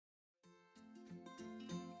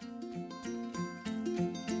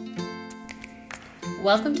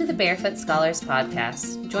Welcome to the Barefoot Scholars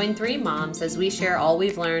Podcast. Join three moms as we share all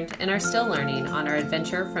we've learned and are still learning on our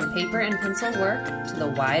adventure from paper and pencil work to the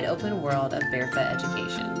wide open world of barefoot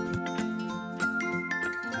education.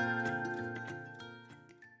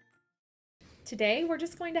 Today, we're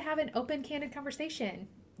just going to have an open, candid conversation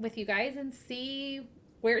with you guys and see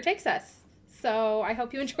where it takes us. So I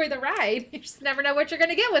hope you enjoy the ride. You just never know what you're going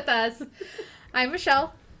to get with us. I'm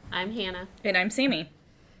Michelle. I'm Hannah. And I'm Sammy.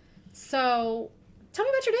 So tell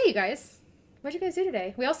me about your day, you guys. What did you guys do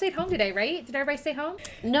today? We all stayed home today, right? Did everybody stay home?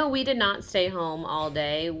 No, we did not stay home all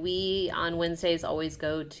day. We, on Wednesdays, always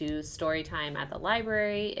go to story time at the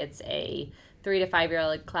library. It's a 3 to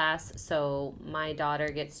 5-year-old class, so my daughter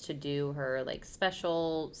gets to do her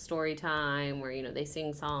special story time where they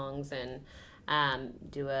sing songs and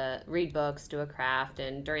read books, do a craft,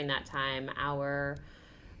 and during that time our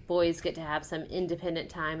boys get to have some independent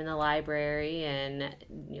time in the library and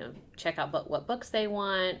check out what books they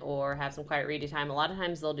want or have some quiet reading time. A lot of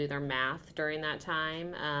times they'll do their math during that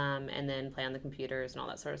time and then play on the computers and all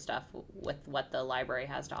that sort of stuff with what the library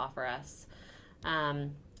has to offer us.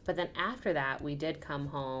 But then after that, we did come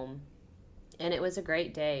home, and it was a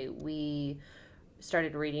great day. We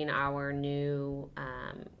started reading our new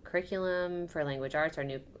curriculum for language arts,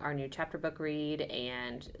 our new chapter book read,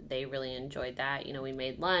 and they really enjoyed that. We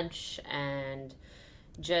made lunch and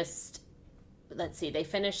just, they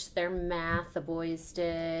finished their math, the boys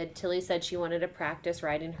did. Tilly said she wanted to practice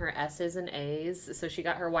writing her S's and A's, so she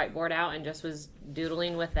got her whiteboard out and just was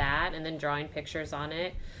doodling with that and then drawing pictures on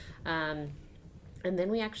it. And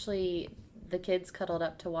then the kids cuddled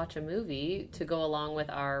up to watch a movie to go along with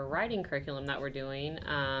our writing curriculum that we're doing,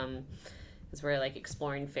 because we're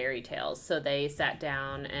exploring fairy tales. So they sat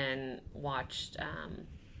down and watched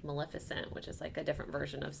Maleficent, which is a different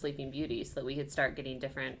version of Sleeping Beauty, so that we could start getting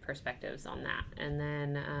different perspectives on that. And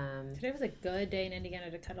then Today was a good day in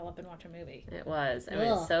Indiana to cuddle up and watch a movie. It was. I mean,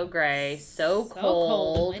 it was so gray, so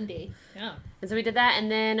cold and windy. Yeah. And so we did that,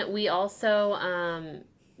 and then we also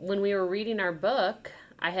when we were reading our book,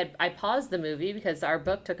 I paused the movie because our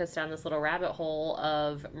book took us down this little rabbit hole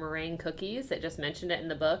of meringue cookies. It just mentioned it in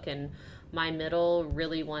the book, and my middle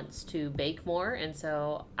really wants to bake more, and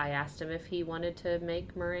so I asked him if he wanted to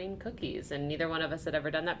make meringue cookies, and neither one of us had ever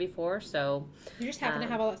done that before, so... You just happen to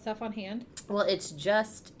have all that stuff on hand? Well, it's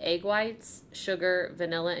just egg whites, sugar,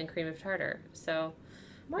 vanilla, and cream of tartar, so...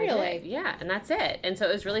 Really? Yeah, and that's it. And so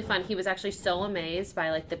it was really fun. He was actually so amazed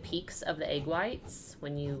by the peaks of the egg whites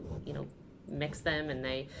when you mix them, and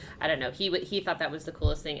I don't know, he thought that was the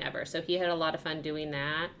coolest thing ever. So he had a lot of fun doing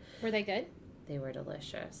that. Were they good? They were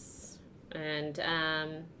delicious. And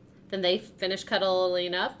then they finished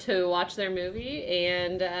cuddling up to watch their movie,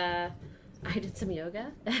 and I did some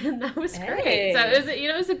yoga, and that was great. So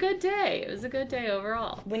it was a good day. It was a good day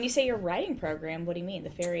overall. When you say your writing program, what do you mean?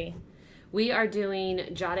 The fairy... We are doing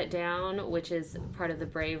Jot It Down, which is part of the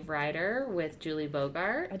Brave Writer with Julie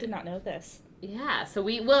Bogart. I did not know this. Yeah, so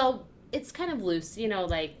it's kind of loose,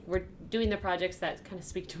 we're doing the projects that kind of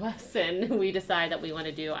speak to us, and we decide that we want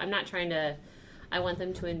to do. I want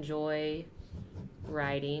them to enjoy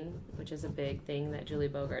writing, which is a big thing that Julie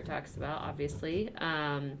Bogart talks about, obviously.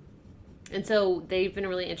 And so they've been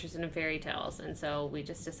really interested in fairy tales, and so we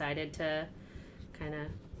just decided to kind of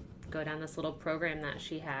go down this little program that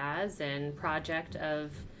she has and project of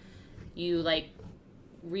you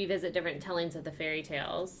revisit different tellings of the fairy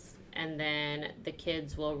tales, and then the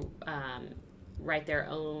kids will write their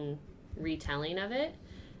own retelling of it,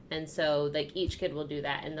 and so each kid will do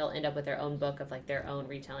that, and they'll end up with their own book of their own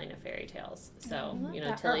retelling of fairy tales. So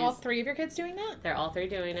Are all three of your kids doing that? They're all three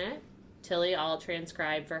doing it. Tilly, I'll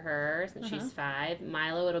transcribe for her since she's 5.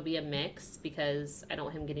 Milo, it'll be a mix because I don't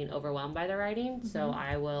want him getting overwhelmed by the writing, so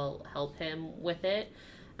I will help him with it.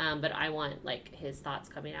 But I want his thoughts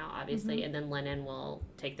coming out, obviously, and then Lennon will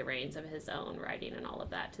take the reins of his own writing and all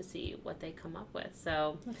of that to see what they come up with.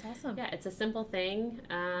 So that's awesome. Yeah, it's a simple thing,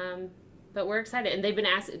 but we're excited. And they've been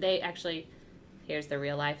asked. Here's the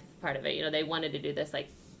real life part of it. They wanted to do this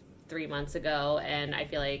 3 months ago, and I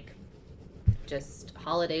feel just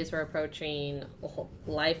holidays were approaching,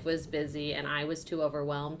 life was busy, and I was too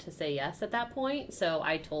overwhelmed to say yes at that point. So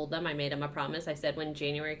I told them, I made them a promise. I said, when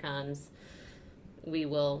January comes, we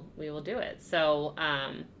will do it. So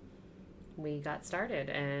we got started,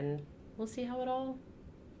 and we'll see how it all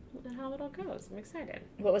goes. I'm excited.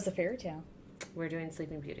 What was the fairy tale? We're doing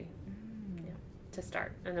Sleeping Beauty. Yeah, to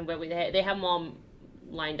start, and then they have them all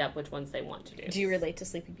lined up which ones they want to do. Do you relate to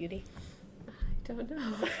Sleeping Beauty? I don't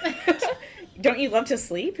know. Don't you love to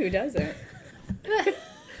sleep? Who doesn't?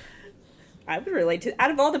 I would relate to.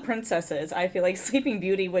 Out of all the princesses, I feel like Sleeping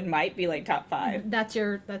Beauty might be like top 5. That's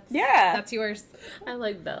Yeah. That's yours. I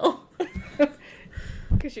like Belle.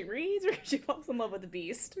 Because she reads, or 'cause she falls in love with the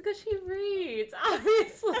Beast. Because she reads,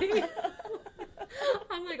 obviously.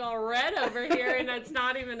 I'm like all red over here, and it's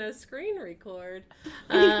not even a screen record.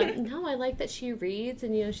 No, I like that she reads,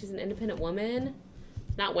 and she's an independent woman,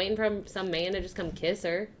 not waiting for some man to just come kiss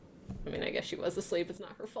her. I mean, I guess she was asleep. It's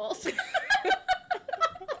not her fault.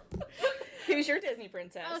 Who's your Disney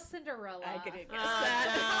princess? Oh, Cinderella. I could guess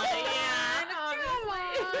that.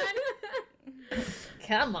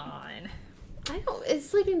 Come on. Is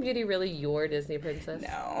Sleeping Beauty really your Disney princess?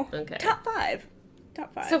 No. Okay. Top 5.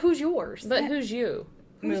 So who's yours? But who's you?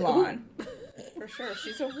 Mulan. For sure.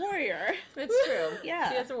 She's a warrior. It's true. Yeah.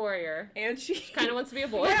 She is a warrior. And she Kind of wants to be a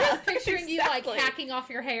boy. Yeah. Picturing you Exactly. like hacking off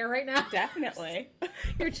your hair right now. Definitely.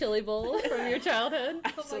 Your chili bowl from your childhood.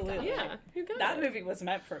 Absolutely. Yeah, you got That it. movie was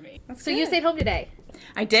meant for me. So you stayed home today.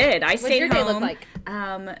 I did. I stayed your home. day look like?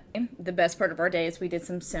 The best part of our day is we did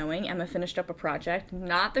some sewing. Emma finished up a project,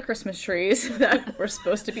 not the Christmas trees that were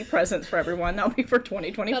supposed to be presents for everyone. That'll be for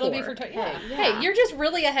 2024. That'll be for Yeah. Hey, you're just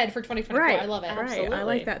really ahead for 2024. Right. I love it. Right. I Absolutely.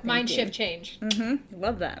 like that. Mind thinking. shift change.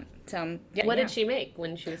 Love that. Yeah, What yeah. did she make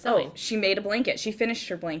when she was sewing? Oh, she made a blanket. She finished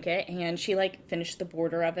her blanket, and she finished the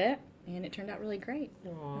border of it, and it turned out really great. Aw,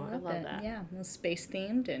 I Loved love it. that. Yeah, it was space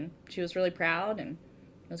themed, and she was really proud, and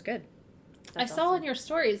it was good. That's I saw awesome. in your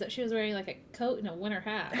stories that she was wearing like a coat and a winter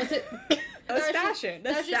hat. Was it? That was Or just- fashion.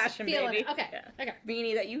 that That's was just fashion, feeling baby. it. Okay. Yeah. Okay.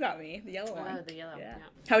 Beanie that you got me, the yellow one. Oh, the yellow. Yeah. Yeah.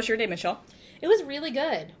 How was your day, Michelle? It was really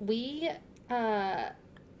good.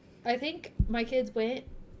 I think my kids went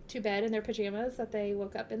to bed in their pajamas that they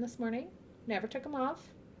woke up in this morning. Never took them off.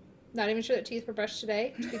 Not even sure that teeth were brushed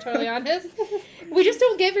today, to be totally honest. We just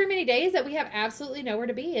don't get very many days that we have absolutely nowhere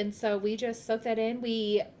to be. And so we just soaked that in.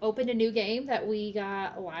 We opened a new game that we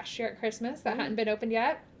got last year at Christmas that hadn't been opened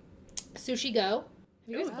yet. Sushi Go. Have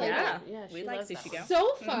you guys Ooh, played yeah. it? Yeah, We she like loves that Sushi one. Go.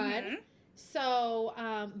 So fun. Mhm.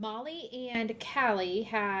 So Molly and Callie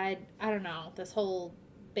had, I don't know, this whole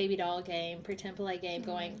baby doll game, pretend play game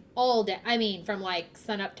going all day. I mean, from like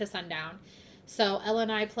sun up to sundown. So Ella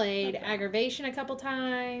and I played Okay. Aggravation a couple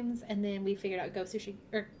times, and then we figured out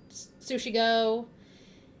Sushi Go.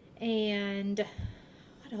 And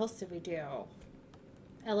what else did we do?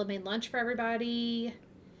 Ella made lunch for everybody.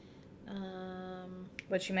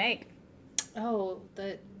 What'd you make? Oh,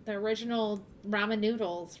 the original ramen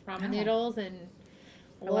noodles, Oh. noodles, and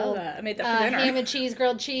I love that. I made that for dinner. ham and cheese,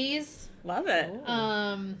 grilled cheese. Love it. Oh.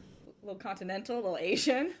 A little continental, a little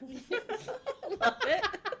Asian. Love it.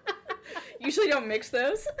 Usually don't mix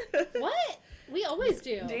those. What? We always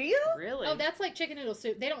do. Do you? Really? Oh, that's like chicken noodle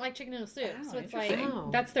soup. They don't like chicken noodle soup, Oh, so it's like interesting. Oh.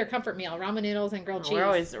 that's their comfort meal: ramen noodles and grilled cheese. We're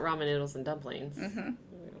always ramen noodles and dumplings. Mhm.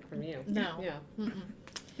 From you. No. Yeah.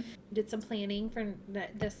 Did some planning for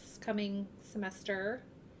this coming semester.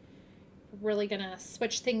 Really gonna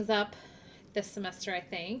switch things up this semester, I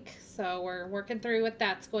think. So we're working through what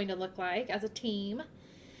that's going to look like as a team.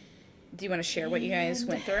 Do you want to share what you guys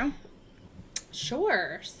went through?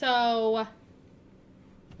 Sure. So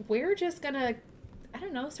we're just gonna, I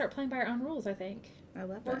don't know, start playing by our own rules, I think. I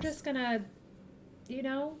love We're just gonna,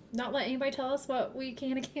 not let anybody tell us what we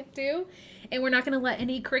can and can't do. And we're not gonna let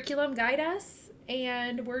any curriculum guide us.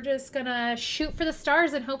 And we're just gonna shoot for the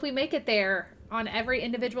stars and hope we make it there on every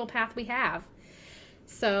individual path we have.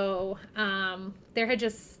 So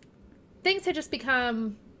things had just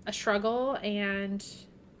become a struggle and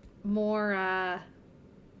more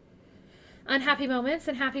unhappy moments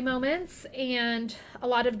and happy moments and a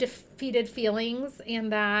lot of defeated feelings,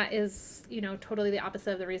 and that is totally the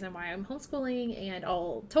opposite of the reason why I'm homeschooling, and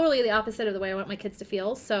totally the opposite of the way I want my kids to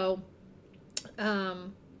feel. So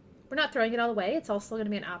we're not throwing it all away. It's also going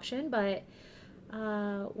to be an option, but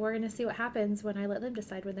we're going to see what happens when I let them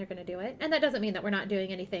decide when they're going to do it. And that doesn't mean that we're not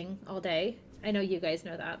doing anything all day. I know you guys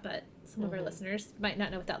know that, but some of our listeners might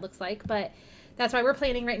not know what that looks like. But that's why we're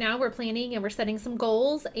planning right now. We're planning and we're setting some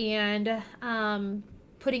goals and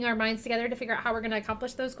putting our minds together to figure out how we're going to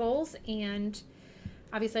accomplish those goals. And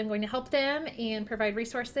obviously I'm going to help them and provide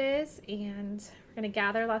resources. And we're going to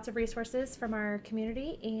gather lots of resources from our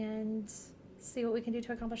community and see what we can do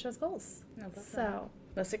to accomplish those goals. I love that. So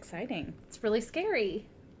That's exciting. it's really scary,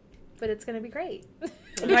 but it's going to be great.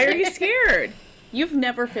 Why are you scared? You've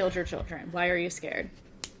never failed your children. Why are you scared?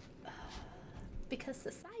 Because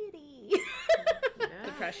society.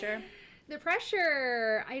 The pressure? The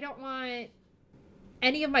pressure. I don't want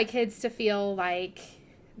any of my kids to feel like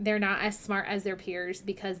they're not as smart as their peers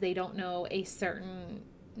because they don't know a certain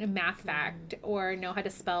math fact or know how to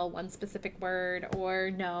spell one specific word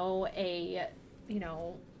or know a,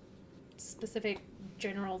 specific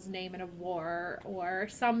general's name in a war or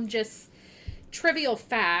some just trivial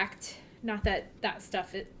fact. Not that that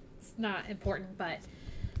stuff is not important, but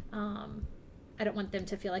I don't want them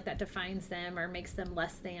to feel like that defines them or makes them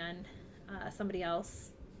less than somebody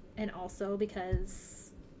else. And also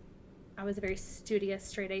because I was a very studious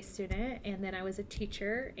straight A student, and then I was a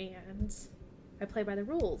teacher, and I play by the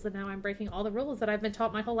rules, and now I'm breaking all the rules that I've been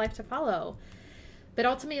taught my whole life to follow. But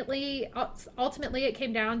ultimately it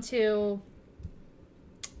came down to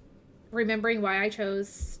remembering why I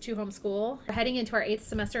chose to homeschool. We're heading into our 8th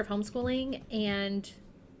semester of homeschooling, and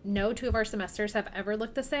no 2 of our semesters have ever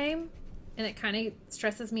looked the same, and it kind of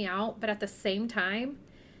stresses me out. But at the same time,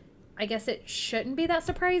 I guess it shouldn't be that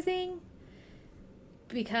surprising,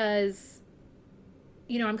 because,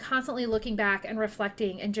 you know, I'm constantly looking back and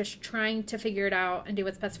reflecting and just trying to figure it out and do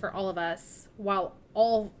what's best for all of us, while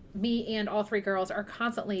me and all 3 girls are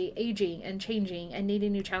constantly aging and changing and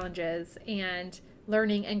needing new challenges and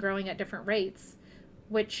learning and growing at different rates,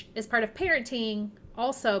 which is part of parenting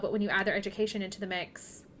also. But when you add their education into the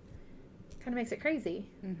mix, it kind of makes it crazy.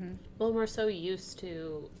 Mm-hmm. Well, we're so used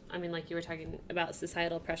to, I mean, like you were talking about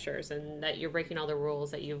societal pressures and that you're breaking all the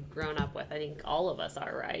rules that you've grown up with. I think all of us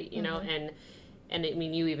are, right? You know, and I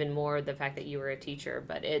mean, you even more, the fact that you were a teacher.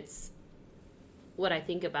 But it's, what I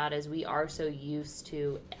think about is we are so used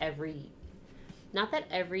to not that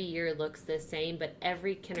every year looks the same, but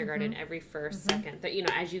every kindergarten, every first, second, that, you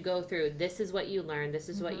know, as you go through, this is what you learn, this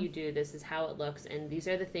is what you do, this is how it looks, and these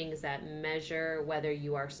are the things that measure whether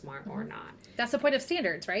you are smart or not. That's the point of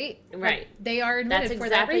standards, right? Right. Like, they are admitted for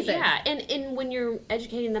that reason. Yeah. And when you're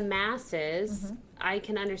educating the masses, I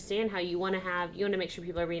can understand how you want to make sure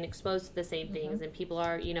people are being exposed to the same things, and people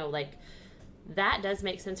are, you know, like, that does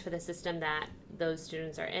make sense for the system that those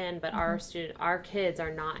students are in, but our kids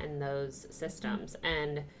are not in those systems,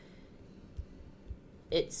 and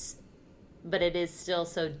it is still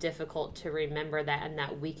so difficult to remember that, and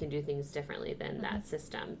that we can do things differently than that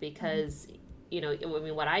system, because you know, I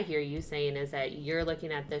mean, what I hear you saying is that you're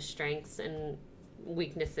looking at the strengths and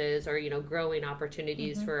weaknesses, or, you know, growing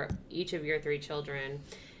opportunities for each of your 3 children,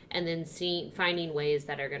 and then finding ways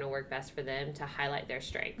that are going to work best for them to highlight their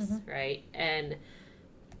strengths, right? And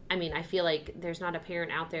I mean, I feel like there's not a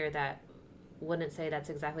parent out there that wouldn't say that's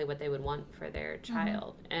exactly what they would want for their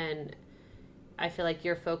child. And I feel like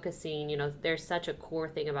you're focusing, you know, there's such a core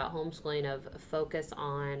thing about homeschooling of focus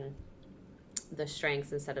on the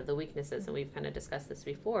strengths instead of the weaknesses, and we've kind of discussed this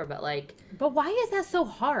before, but why is that so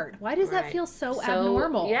hard? Why does that feel so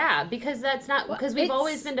abnormal? Yeah, because that's not, because we've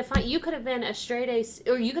always been defined. You could have been a straight A,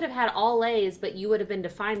 or you could have had all A's, but you would have been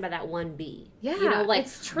defined by that one B. Yeah, you know, like,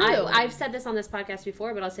 it's true. I've said this on this podcast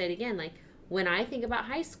before, but I'll say it again. Like, when I think about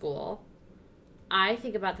high school, I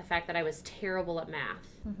think about the fact that I was terrible at math,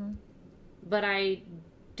 but I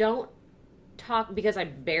don't talk, because I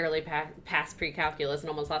barely passed pre-calculus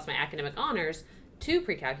and almost lost my academic honors to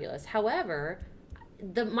pre-calculus. However,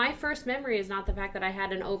 my first memory is not the fact that I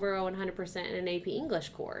had an over 100% in an AP English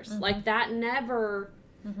course. Like, that never,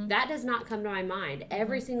 that does not come to my mind.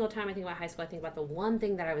 Every single time I think about high school, I think about the one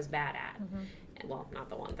thing that I was bad at. Well, not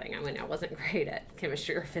the one thing. I mean, I wasn't great at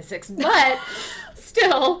chemistry or physics, but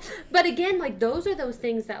still. But again, like, those are those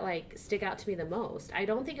things that, like, stick out to me the most. I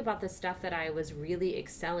don't think about the stuff that I was really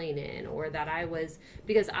excelling in, or that I was,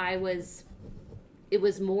 because it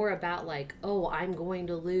was more about, like, oh, I'm going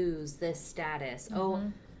to lose this status.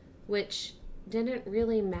 Which didn't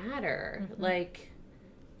really matter. Like,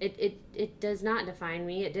 it does not define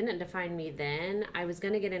me. It didn't define me then. I was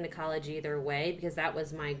going to get into college either way, because that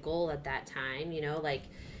was my goal at that time, you know, like,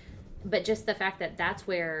 but just the fact that that's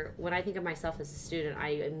where, when I think of myself as a student, I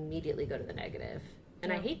immediately go to the negative.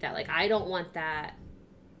 And I hate that. Like, I don't want that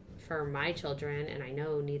for my children, and I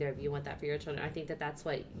know neither of you want that for your children. I think that that's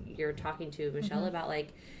what you're talking to Michelle about,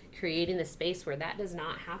 like, creating the space where that does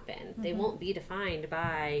not happen. They won't be defined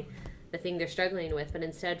by the thing they're struggling with, but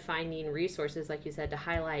instead finding resources, like you said, to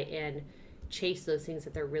highlight and chase those things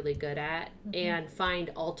that they're really good at, and find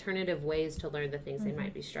alternative ways to learn the things they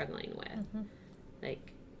might be struggling with.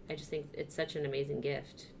 Like, I just think it's such an amazing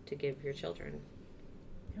gift to give your children.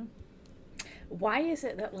 Why is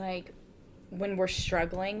it that, like, when we're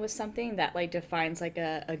struggling with something, that, like, defines, like,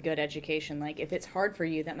 a good education? Like, if it's hard for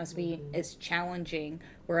you, that must be as challenging,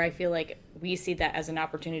 where I feel like we see that as an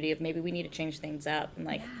opportunity of maybe we need to change things up and,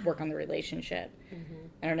 like, work on the relationship.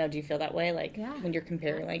 I don't know, do you feel that way? Like, when you're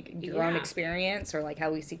comparing, like, your own experience, or, like,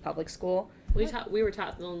 how we see public school? We were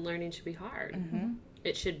taught that learning should be hard.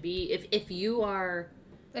 It should be, if you are...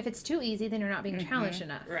 If it's too easy, then you're not being challenged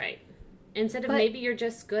enough. Right. Instead of But- maybe you're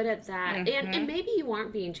just good at that. And maybe you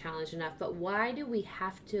aren't being challenged enough, but why do we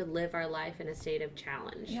have to live our life in a state of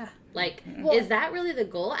challenge? Yeah. Like, Well- is that really the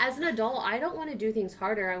goal? As an adult, I don't want to do things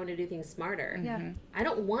harder. I want to do things smarter. Yeah. I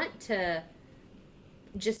don't want to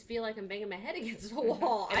just feel like I'm banging my head against a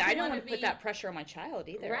wall. And I don't wanna want to put that pressure on my child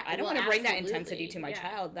either. Right. I don't Well, want to bring that absolutely. intensity to my Yeah.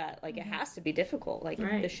 child that like it has to be difficult. Like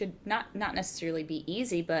Right. this should not necessarily be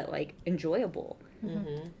easy, but like enjoyable. But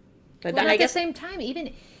But then at I guess the same time,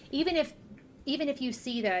 even if you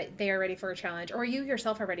see that they are ready for a challenge, or you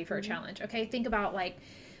yourself are ready for a challenge, okay, think about like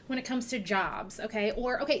when it comes to jobs, okay,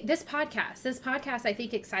 or okay, this podcast I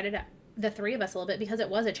think excited the three of us a little bit because it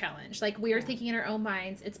was a challenge. Like we were thinking in our own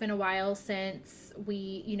minds, it's been a while since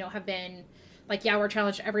we have been like, we're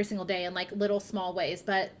challenged every single day in like little small ways,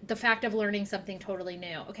 but the fact of learning something totally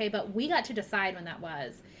new, okay, but we got to decide when that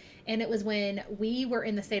was, and it was when we were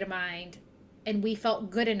in the state of mind and we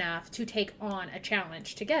felt good enough to take on a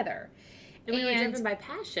challenge together. And we were driven by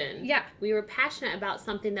passion. Yeah. We were passionate about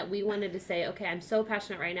something that we wanted to say, okay, I'm so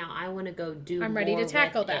passionate right now. I want to go do I'm ready more to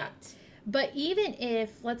tackle with that. it. But even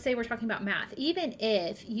if, let's say we're talking about math, even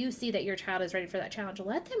if you see that your child is ready for that challenge,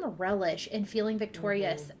 let them relish in feeling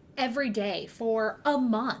victorious every day for a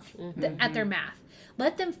month at their math.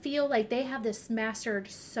 Let them feel like they have this mastered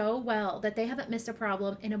so well that they haven't missed a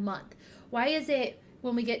problem in a month. Why is it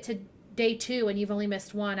when we get to day 2 and you've only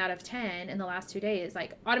missed 1 out of 10 in the last 2 days,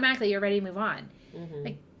 like automatically you're ready to move on?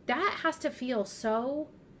 Like that has to feel so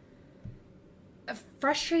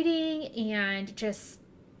frustrating and just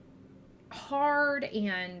hard,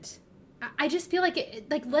 and I just feel like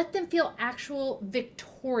let them feel actual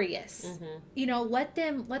victorious. Let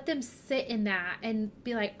them sit in that and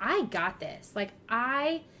be like, I got this. Like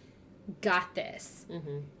I got this.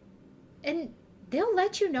 And they'll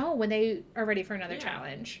let you know when they are ready for another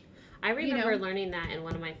challenge. I remember learning that in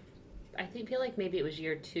one of my, feel like maybe it was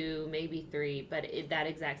year 2, maybe 3, but that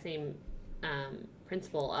exact same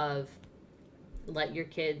principle of let your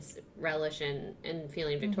kids relish in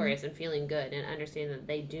feeling victorious and feeling good and understanding that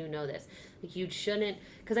they do know this. Like you shouldn't,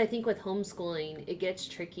 because I think with homeschooling, it gets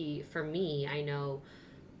tricky for me, I know,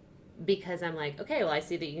 because I'm like, okay, well, I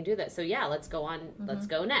see that you can do that. So yeah, let's go on, let's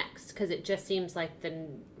go next. Because it just seems like the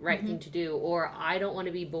right thing to do. Or I don't want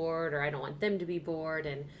to be bored, or I don't want them to be bored.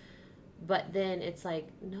 But then it's like,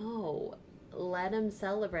 no, let them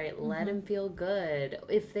celebrate, let them feel good.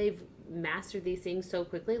 If they've mastered these things so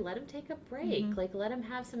quickly, let them take a break. Like let them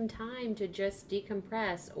have some time to just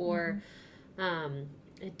decompress. Or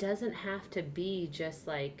it doesn't have to be just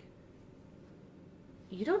like,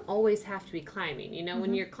 you don't always have to be climbing.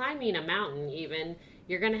 When you're climbing a mountain, even,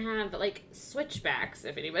 you're going to have like switchbacks.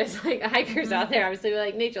 If anybody's like hikers out there, obviously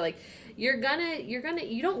like nature, like you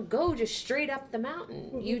don't go just straight up the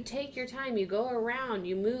mountain. You take your time, you go around,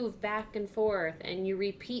 you move back and forth, and you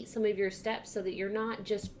repeat some of your steps so that you're not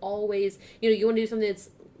just always, you want to do something that's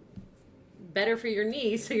better for your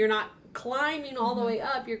knees. So you're not climbing all the way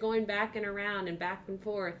up. You're going back and around and back and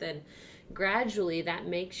forth. And gradually that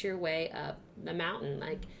makes your way up the mountain.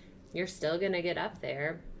 Like you're still going to get up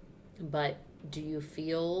there, but do you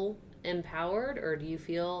feel empowered, or do you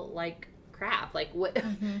feel like crap? Like what,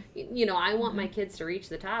 I want my kids to reach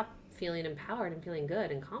the top feeling empowered and feeling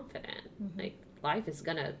good and confident. Like life is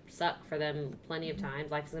going to suck for them plenty of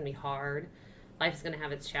times. Life is going to be hard. Life is going to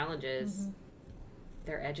have its challenges.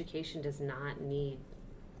 Their education does not need,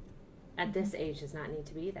 at this age, does not need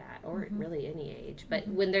to be that, or really any age. But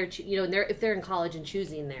when they're, if they're in college and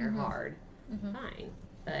choosing their hard, fine.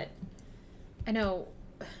 But I know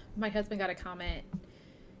my husband got a comment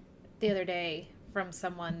the other day from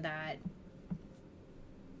someone that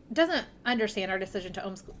doesn't understand our decision to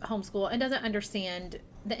homeschool and doesn't understand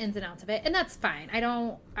the ins and outs of it, and that's fine. I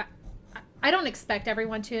don't expect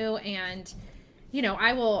everyone to, and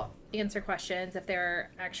I will answer questions if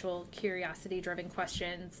they're actual curiosity-driven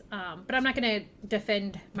questions, but I'm not going to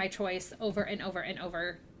defend my choice over and over and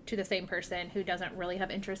over to the same person who doesn't really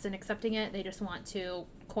have interest in accepting it. They just want to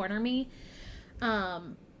corner me.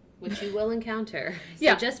 Which you will encounter.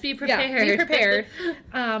 So just be prepared. Yeah, be prepared.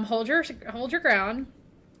 Hold your ground.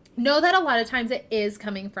 Know that a lot of times it is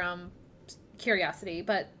coming from curiosity,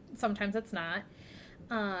 but sometimes it's not.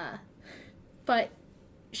 But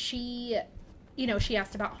she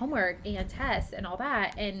asked about homework and tests and all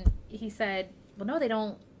that, and he said, well, no, they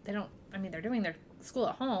don't, I mean, they're doing their school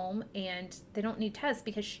at home, and they don't need tests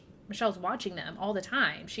because Michelle's watching them all the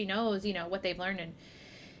time. She knows, what they've learned,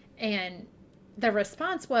 and the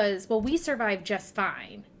response was, well, we survived just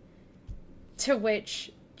fine. To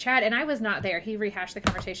which Chad, and I was not there, he rehashed the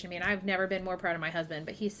conversation to me, and I've never been more proud of my husband,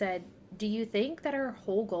 but he said, do you think that our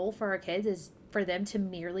whole goal for our kids is for them to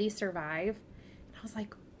merely survive? And I was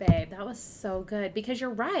like, babe. That was so good because you're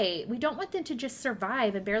right. We don't want them to just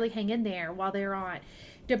survive and barely hang in there while they're on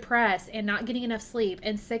depressed and not getting enough sleep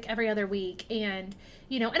and sick every other week. And,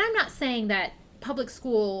 and I'm not saying that public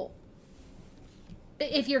school,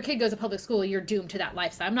 if your kid goes to public school, you're doomed to that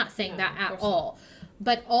lifestyle. I'm not saying that at all.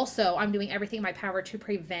 But also, I'm doing everything in my power to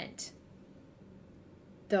prevent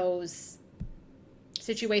those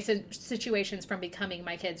situations from becoming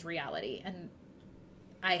my kid's reality. And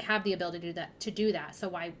I have the ability to do that. So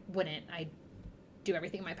why wouldn't I do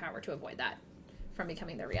everything in my power to avoid that from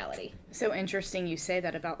becoming their reality? So interesting you say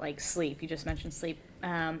that about like sleep. You just mentioned sleep.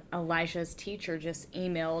 Elijah's teacher just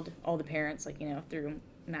emailed all the parents, like, through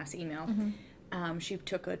mass email. She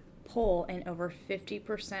took a poll and over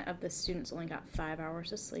 50% of the students only got 5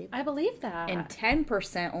 hours of sleep. I believe that. And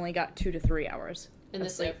 10% only got 2 to 3 hours. And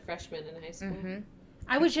this is a freshman in high school.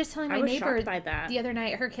 I was just telling my neighbor by that. The other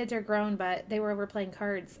night, her kids are grown, but they were over playing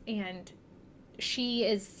cards, and she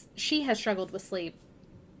has struggled with sleep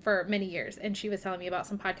for many years, and she was telling me about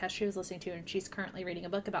some podcasts she was listening to, and she's currently reading a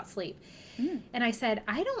book about sleep. And I said,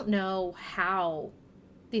 I don't know how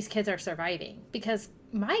these kids are surviving, because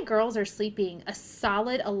my girls are sleeping a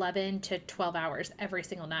solid 11 to 12 hours every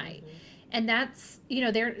single night. And that's,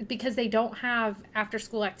 they're because they don't have after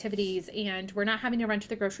school activities, and we're not having to run to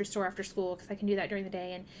the grocery store after school because I can do that during the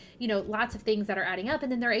day, and, lots of things that are adding up,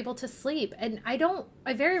 and then they're able to sleep. And I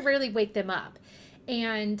very rarely wake them up.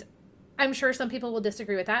 And I'm sure some people will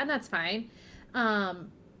disagree with that, and that's fine.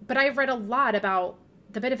 But I've read a lot about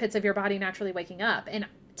the benefits of your body naturally waking up. And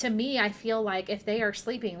to me, I feel like if they are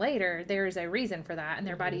sleeping later, there's a reason for that, and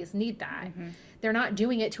their bodies need that. They're not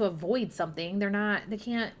doing it to avoid something. They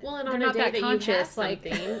can't. Well, and they're on not a day that that conscious, you have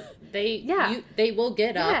something, they will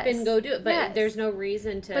get up and go do it. But there's no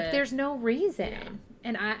reason to. But there's no reason,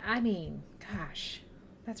 and I mean, gosh,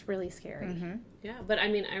 that's really scary. Yeah, but I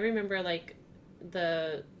mean, I remember like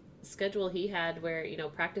the schedule he had where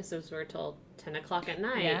practices were till 10 o'clock at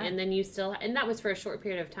night, and then and that was for a short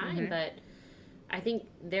period of time, but. I think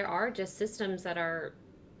there are just systems that are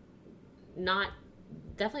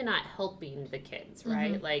definitely not helping the kids,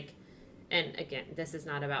 right? Like, and again, this is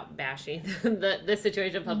not about bashing the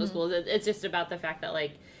situation of public schools. It's just about the fact that,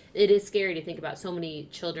 like, it is scary to think about so many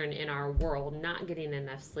children in our world not getting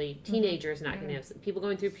enough sleep, teenagers not getting enough sleep, people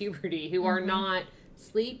going through puberty who are not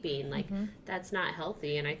sleeping. Like, that's not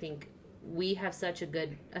healthy. And I think we have such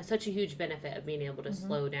a huge benefit of being able to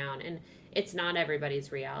slow down. And it's not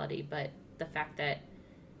everybody's reality, but the fact that,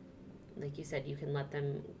 like you said, you can let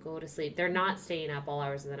them go to sleep. They're not staying up all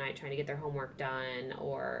hours of the night trying to get their homework done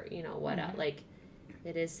or, what else. Like,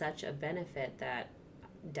 it is such a benefit that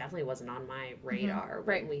definitely wasn't on my radar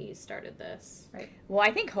when we started this. Right. Well,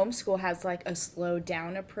 I think homeschool has, like, a slow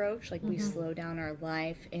down approach. Like, we slow down our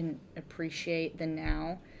life and appreciate the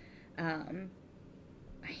now.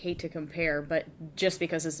 I hate to compare, but just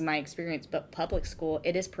because this is my experience, but public school,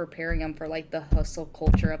 it is preparing them for, like, the hustle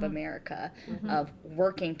culture of America, of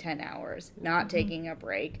working 10 hours, not taking a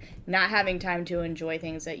break, not having time to enjoy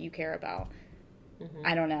things that you care about.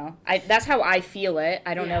 I don't know. That's how I feel it.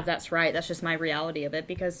 I don't know if that's right. That's just my reality of it,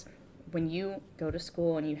 because when you go to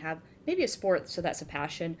school and you have maybe a sport, so that's a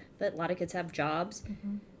passion, but a lot of kids have jobs,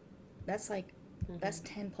 that's like, that's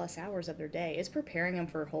 10 plus hours of their day. It's preparing them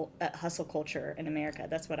for hustle culture in America.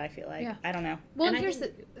 That's what I feel like. Yeah. I don't know. Well, and here's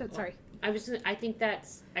sorry. I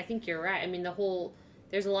think you're right. I mean,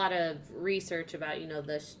 there's a lot of research about,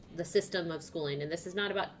 the system of schooling, and this is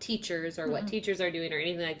not about teachers or what teachers are doing or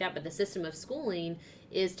anything like that, but the system of schooling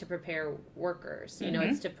is to prepare workers.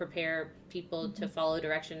 It's to prepare people to follow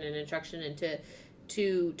direction and instruction and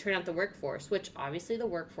to turn out the workforce, which obviously the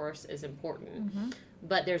workforce is important.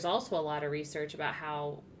 But there's also a lot of research about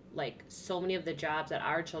how, like, so many of the jobs that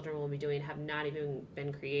our children will be doing have not even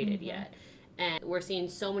been created yet. And we're seeing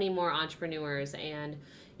so many more entrepreneurs, and,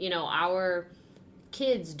 our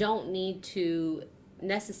kids don't need to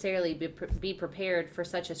necessarily be prepared for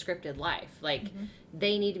such a scripted life. Like,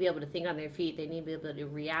 they need to be able to think on their feet. They need to be able to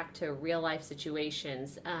react to real life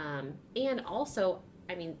situations. And also,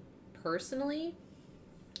 I mean, personally,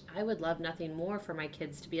 I would love nothing more for my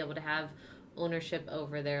kids to be able to have ownership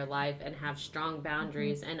over their life and have strong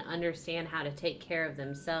boundaries and understand how to take care of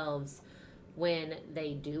themselves when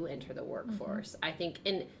they do enter the workforce. I think,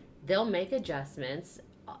 and they'll make adjustments.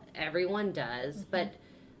 Everyone does, but,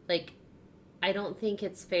 like, I don't think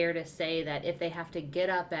it's fair to say that if they have to get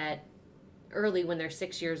up at early when they're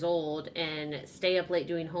 6 years old and stay up late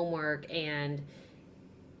doing homework and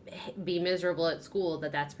be miserable at school,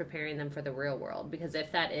 that's preparing them for the real world. Because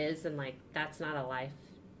if that is, then, like, that's not a life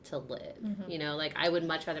to live. Like, I would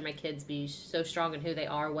much rather my kids be so strong in who they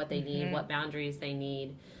are, what they need, what boundaries they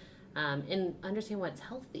need. and understand what's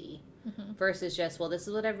healthy versus just, well, this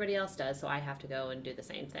is what everybody else does, so I have to go and do the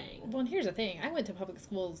same thing. Well, and here's the thing. I went to public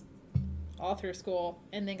schools all through school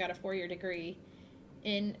and then got a 4-year degree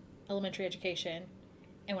in elementary education.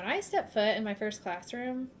 And when I stepped foot in my first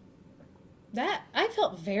classroom, that I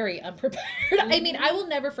felt very unprepared. I mean, I will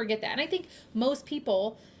never forget that. And I think most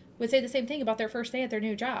people would say the same thing about their first day at their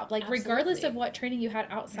new job. Like, regardless of what training you had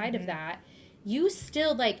outside of that, you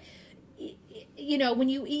still, like, you know, when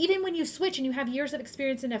you switch and you have years of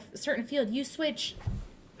experience in a certain field, you switch.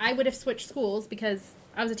 I would have switched schools because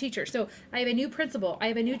I was a teacher. So I have a new principal. I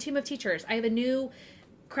have a new team of teachers. I have a new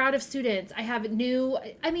crowd of students. I have and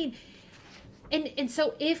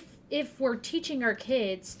so if we're teaching our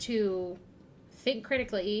kids to think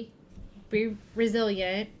critically, be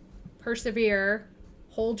resilient, persevere,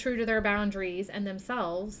 hold true to their boundaries and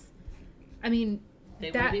themselves, I mean,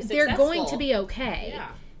 they're going to be okay. Yeah.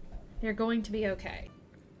 They're going to be okay.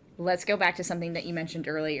 Let's go back to something that you mentioned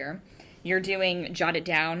earlier. You're doing Jot It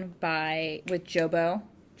Down with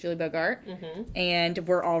Julie Bogart, and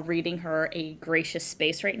we're all reading her A Gracious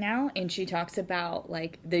Space right now, and she talks about,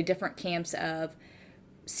 like, the different camps of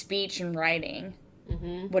speech and writing.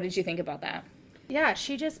 What did you think about that? Yeah,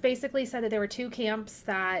 she just basically said that there were 2 camps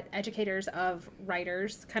that educators of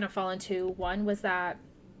writers kind of fall into. One was that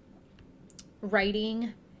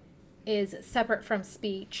writing is separate from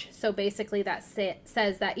speech. So basically that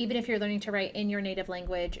says that even if you're learning to write in your native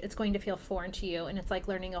language, it's going to feel foreign to you, and it's like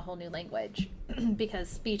learning a whole new language because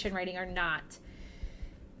speech and writing are not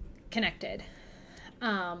connected.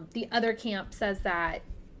 The other camp says that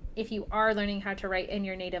if you are learning how to write in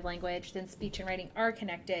your native language, then speech and writing are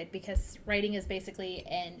connected because writing is basically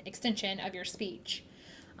an extension of your speech.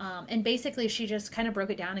 And basically she just kind of broke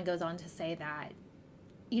it down and goes on to say that,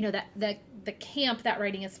 you know, that the camp that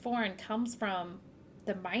writing is foreign comes from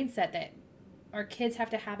the mindset that our kids have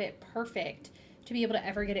to have it perfect to be able to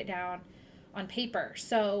ever get it down on paper.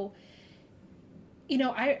 So, you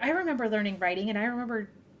know, I remember learning writing, and I remember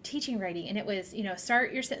teaching writing, and it was, you know,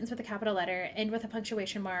 start your sentence with a capital letter, end with a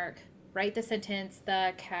punctuation mark, write the sentence,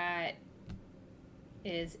 the cat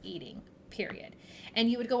is eating, period. And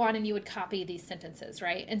you would go on and you would copy these sentences,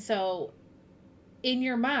 right? And so in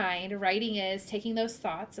your mind, writing is taking those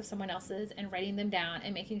thoughts of someone else's and writing them down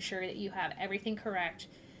and making sure that you have everything correct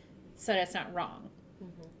so that it's not wrong.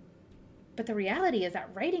 But the reality is that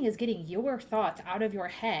writing is getting your thoughts out of your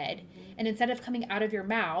head, and instead of coming out of your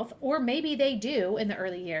mouth, or maybe they do in the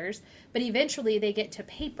early years, but eventually they get to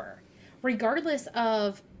paper, regardless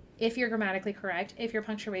of if you're grammatically correct, if your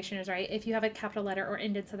punctuation is right, if you have a capital letter or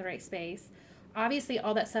indents in the right space. Obviously,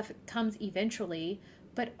 all that stuff comes eventually,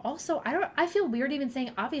 but also I feel weird even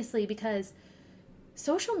saying obviously, because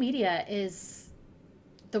social media is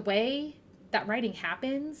the way that writing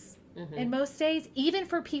happens in most days, even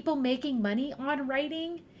for people making money on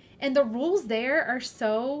writing. And the rules there are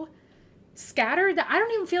so scattered that I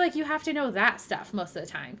don't even feel like you have to know that stuff most of the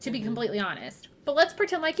time, to be completely honest. But let's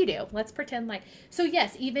pretend like you do. Let's pretend like, so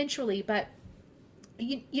yes, eventually, but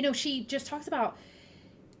you know, she just talks about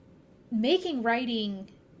making writing,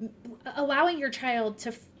 allowing your child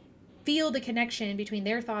to feel the connection between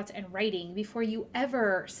their thoughts and writing before you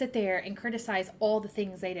ever sit there and criticize all the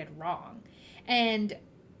things they did wrong. And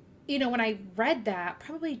you know, when I read that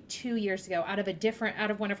probably 2 years ago out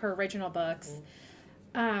of one of her original books,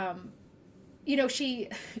 you know, she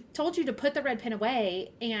told you to put the red pen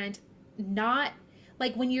away and not,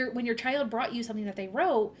 like, when your child brought you something that they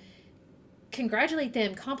wrote, congratulate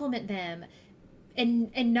them, compliment them,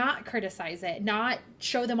 and not criticize it, not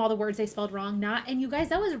show them all the words they spelled wrong, and you guys,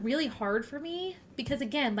 that was really hard for me because,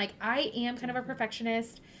 again, like, I am kind of a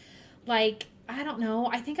perfectionist. Like, I don't know,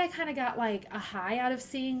 I think I kind of got like a high out of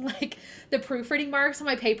seeing like the proofreading marks on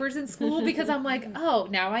my papers in school because I'm like, oh,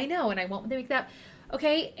 now I know and I won't make that.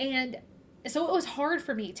 Okay. And so it was hard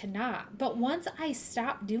for me to not. But once I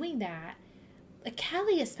stopped doing that, like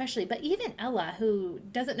Kelly especially, but even Ella, who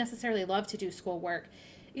doesn't necessarily love to do schoolwork,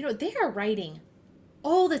 you know, they are writing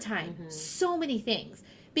all the time, so many things,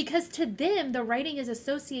 because to them, the writing is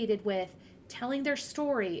associated with telling their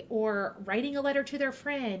story or writing a letter to their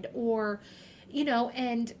friend or, you know,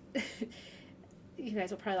 and you guys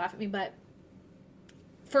will probably laugh at me, but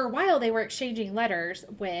for a while they were exchanging letters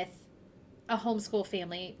with a homeschool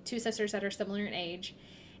family, 2 sisters that are similar in age.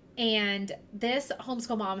 And this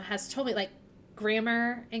homeschool mom has told me, like,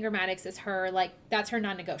 grammar and grammatics is her, like, that's her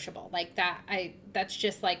non-negotiable. Like, that's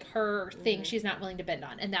just like her thing she's not willing to bend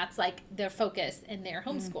on. And that's like their focus in their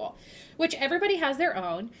homeschool, which everybody has their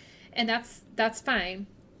own. And that's fine.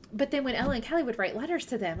 But then when Ella and Kelly would write letters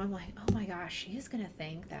to them, I'm like, oh my gosh, she's going to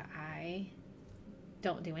think that I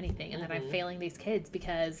don't do anything and that I'm failing these kids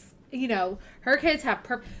because, you know, her kids have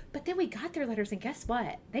but then we got their letters and guess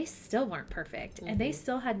what? They still weren't perfect and they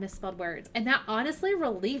still had misspelled words. And that honestly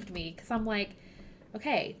relieved me because I'm like,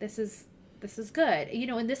 okay, this is good. You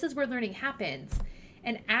know, and this is where learning happens.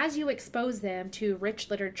 And as you expose them to rich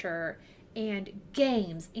literature and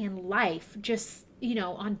games and life, just, you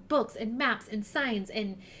know, on books and maps and signs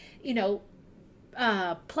and, you know,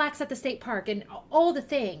 plaques at the state park and all the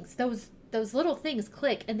things, those little things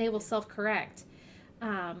click and they will self-correct.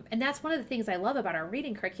 And that's one of the things I love about our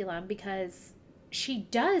reading curriculum because she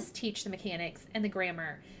does teach the mechanics and the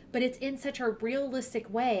grammar, but it's in such a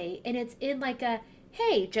realistic way. And it's in like a,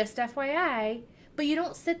 hey, just FYI, but you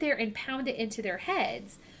don't sit there and pound it into their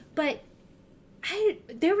heads. But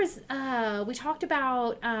we talked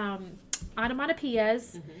about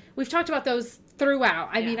onomatopoeias. We've talked about those throughout.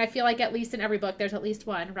 I mean, I feel like at least in every book, there's at least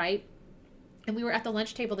one, right? And we were at the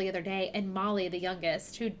lunch table the other day, and Molly, the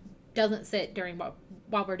youngest, who doesn't sit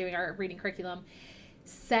while we're doing our reading curriculum,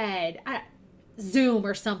 said Zoom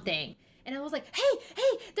or something. And I was like, hey,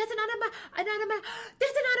 that's an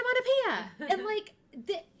onomatopoeia. And like,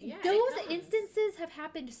 those instances have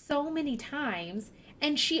happened so many times.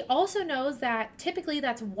 And she also knows that typically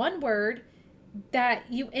that's one word that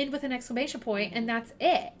you end with an exclamation point and that's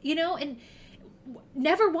it, you know? And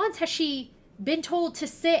never once has she been told to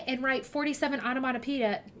sit and write 47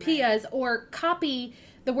 onomatopoeias or copy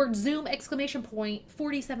the word Zoom exclamation point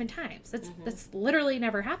 47 times. That's literally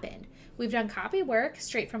never happened. We've done copy work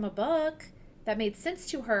straight from a book that made sense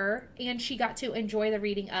to her, and she got to enjoy the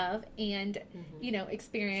reading of and, you know,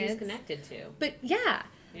 experience. She's connected to. But yeah.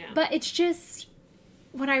 But it's just,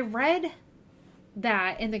 when I read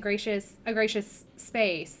that in a gracious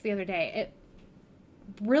space the other day, it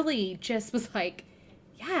really just was like,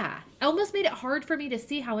 yeah, it almost made it hard for me to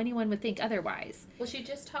see how anyone would think otherwise. Well, she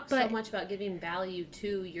just talks so much about giving value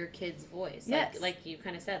to your kid's voice. Yes. Like you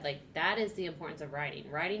kind of said, like that is the importance of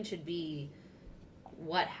writing. Writing should be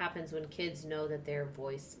what happens when kids know that their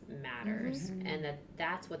voice matters and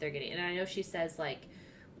that's what they're getting. And I know she says like,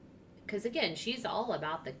 because again, she's all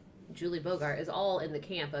about Julie Bogart is all in the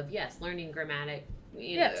camp of, learning grammatic, or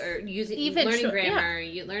learning grammar,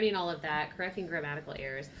 learning all of that, correcting grammatical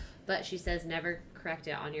errors. But she says never correct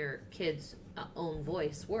it on your kid's own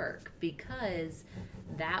voice work because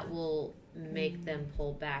that will make them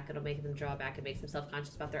pull back. It'll make them draw back. It makes them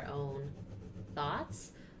self-conscious about their own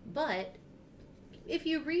thoughts. But if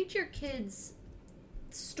you read your kid's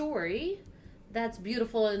story that's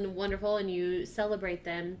beautiful and wonderful and you celebrate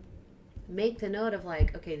them, make the note of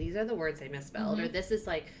like, okay, these are the words they misspelled, or this is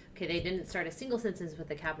like, okay, they didn't start a single sentence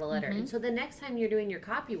with a capital letter. And so the next time you're doing your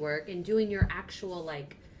copy work and doing your actual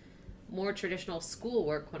like more traditional school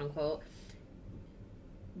work, quote unquote,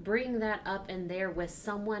 bring that up in there with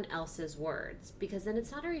someone else's words, because then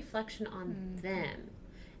it's not a reflection on them,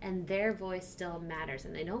 and their voice still matters,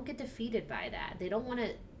 and they don't get defeated by that. They don't want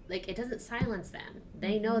to, like, it doesn't silence them.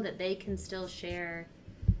 They know that they can still share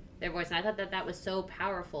their voice. And I thought that was so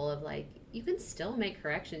powerful of like, you can still make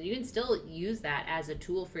corrections. You can still use that as a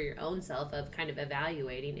tool for your own self of kind of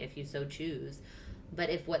evaluating if you so choose. But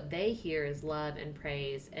if what they hear is love and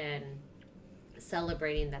praise and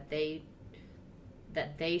celebrating that they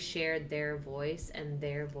shared their voice and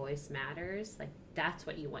their voice matters, like that's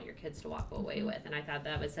what you want your kids to walk away with. And I thought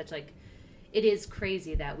that was such like, it is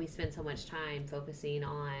crazy that we spend so much time focusing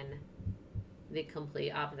on the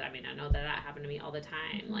complete opposite. I mean, I know that happened to me all the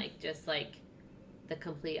time. Like, just like the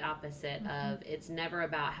complete opposite of, it's never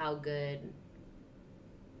about how good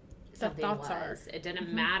something was. It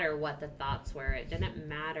didn't matter what the thoughts were. It didn't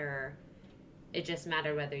matter. It just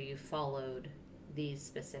mattered whether you followed these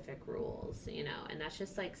specific rules, you know. And that's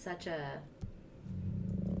just like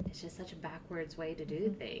it's just such a backwards way to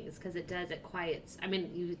do things, because it quiets. I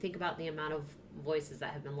mean, you think about the amount of voices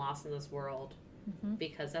that have been lost in this world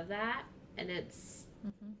because of that. And it's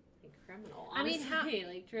criminal, honestly. I mean,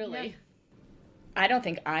 like, truly. Yeah. I don't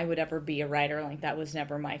think I would ever be a writer. Like, that was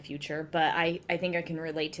never my future. But I think I can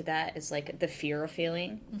relate to that as, like, the fear of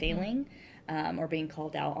failing, or being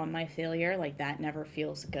called out on my failure. Like, that never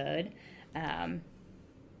feels good.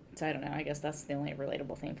 So I don't know. I guess that's the only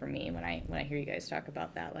relatable thing for me when I hear you guys talk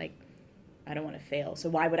about that. Like, I don't want to fail. So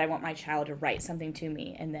why would I want my child to write something to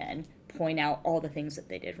me and then point out all the things that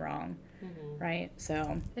they did wrong? Right?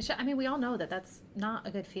 So, I mean, we all know that that's not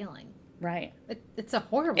a good feeling. Right. It's a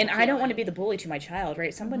horrible And feeling. I don't want to be the bully to my child,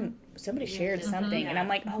 right? Somebody shared something, and I'm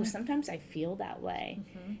like, oh, sometimes I feel that way.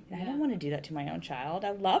 And I don't want to do that to my own child.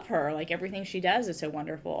 I love her. Like, everything she does is so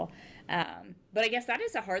wonderful. But I guess that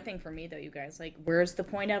is a hard thing for me, though, you guys. Like, where's the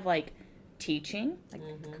point of, like, teaching, like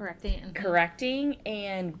correcting,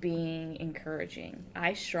 and being encouraging.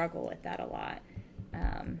 I struggle with that a lot.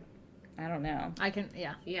 I don't know. I can,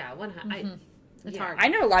 yeah. Yeah, It's yeah. hard. I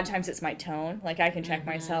know a lot of times it's my tone. Like, I can check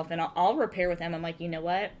myself, and I'll repair with them. I'm like, you know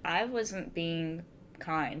what? I wasn't being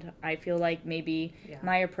kind. I feel like maybe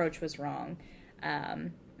my approach was wrong.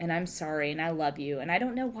 And I'm sorry, and I love you. And I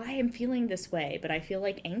don't know why I'm feeling this way, but I feel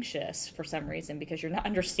like anxious for some reason because you're not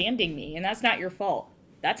understanding me, and that's not your fault.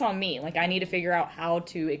 That's on me. Like, I need to figure out how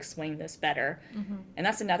to explain this better. And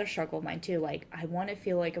that's another struggle of mine, too. Like, I want to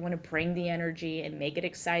feel like I want to bring the energy and make it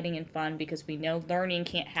exciting and fun because we know learning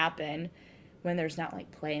can't happen when there's not,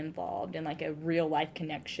 like, play involved and, like, a real-life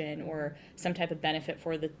connection or some type of benefit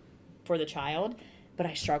for the child. But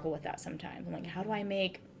I struggle with that sometimes. I'm like, how do I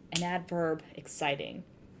make an adverb exciting?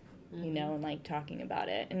 You know, and like talking about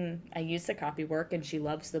it. And I use the copy work and she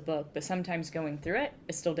loves the book, but sometimes going through it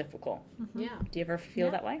is still difficult. Yeah. Do you ever feel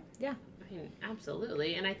that way? Yeah. I mean,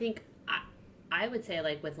 absolutely. And I think I would say,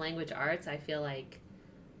 like, with language arts, I feel like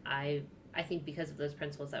I think because of those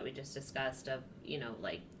principles that we just discussed of, you know,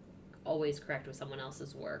 like, always correct with someone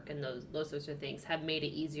else's work and those sorts of things have made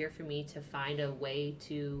it easier for me to find a way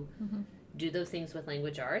to do those things with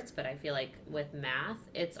language arts. But I feel like with math,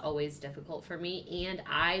 it's always difficult for me. And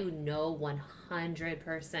I know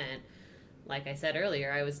 100%, like I said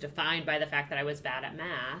earlier, I was defined by the fact that I was bad at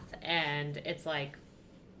math. And it's like,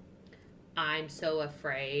 I'm so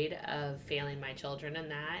afraid of failing my children in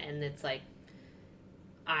that. And it's like,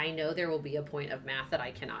 I know there will be a point of math that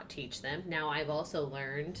I cannot teach them. Now, I've also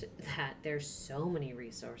learned that there's so many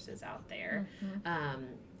resources out there.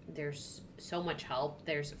 There's so much help.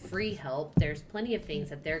 There's free help. There's plenty of things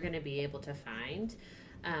that they're going to be able to find.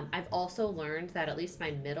 I've also learned that at least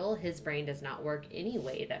my middle, his brain does not work any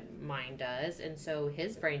way that mine does. And so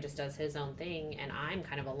his brain just does his own thing. And I'm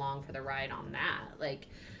kind of along for the ride on that. Like,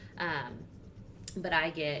 but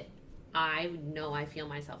I know I feel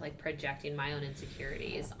myself like projecting my own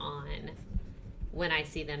insecurities on when I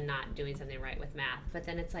see them not doing something right with math. But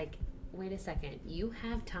then it's like, wait a second, you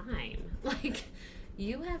have time. Like,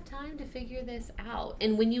 you have time to figure this out.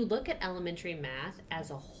 And when you look at elementary math as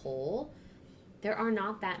a whole, there are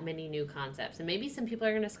not that many new concepts. And maybe some people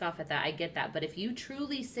are going to scoff at that. I get that. But if you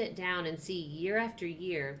truly sit down and see year after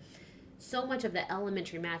year, so much of the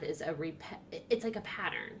elementary math is it's like a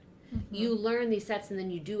pattern. You learn these sets and then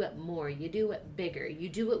you do it more. You do it bigger. You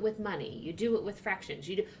do it with money. You do it with fractions.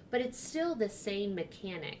 But it's still the same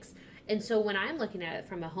mechanics. And so when I'm looking at it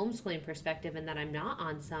from a homeschooling perspective and that I'm not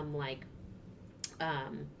on some like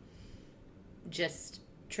just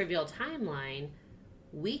trivial timeline,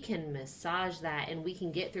 we can massage that and we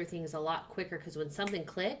can get through things a lot quicker because when something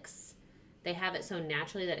clicks, they have it so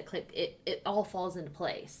naturally that it all falls into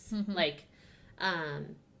place. Like,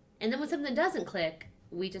 and then when something doesn't click,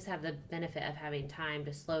 we just have the benefit of having time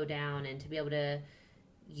to slow down and to be able to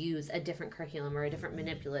use a different curriculum or a different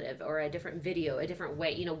manipulative or a different video, a different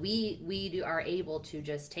way. You know, we are able to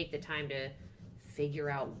just take the time to figure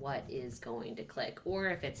out what is going to click. Or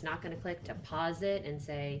if it's not going to click, to pause it and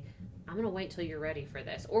say, I'm going to wait till you're ready for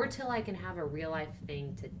this. Or till I can have a real life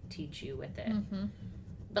thing to teach you with it.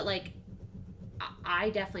 But like, I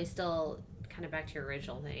definitely still, kind of back to your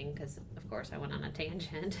original thing, because of course I went on a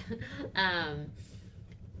tangent.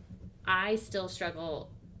 I still struggle,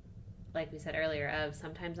 like we said earlier, of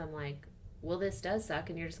sometimes I'm like, well, this does suck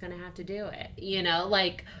and you're just going to have to do it, you know,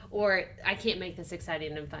 like, or I can't make this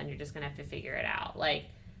exciting and fun. You're just going to have to figure it out. Like,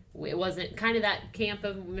 it wasn't kind of that camp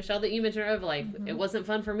of Michelle that you mentioned of like, it wasn't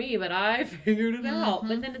fun for me, but I figured it out.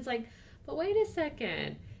 But then it's like, but wait a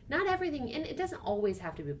second, not everything, and it doesn't always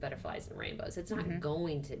have to be butterflies and rainbows. It's not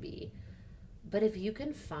going to be. But if you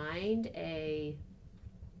can find a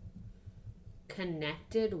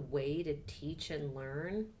connected way to teach and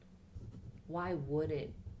learn, why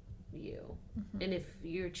wouldn't you? And if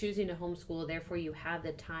you're choosing to homeschool, therefore you have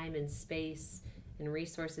the time and space and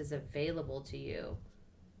resources available to you,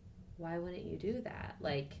 why wouldn't you do that?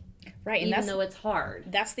 Like, right, and even though it's hard.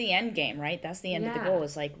 That's the end game, right? That's the end of the goal,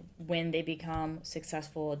 is like when they become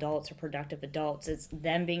successful adults or productive adults, it's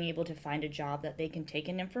them being able to find a job that they can take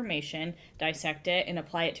in information, dissect it, and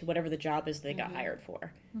apply it to whatever the job is they got hired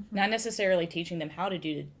for. Not necessarily teaching them how to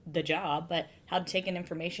do the job, but how to take in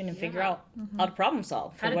information and figure out how to problem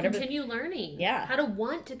solve. How to continue learning. Yeah. How to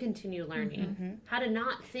want to continue learning. How to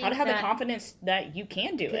not think how to have the confidence that you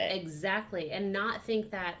can do it. Exactly. And not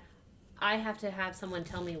think that I have to have someone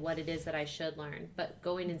tell me what it is that I should learn, but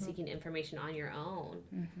going and seeking information on your own.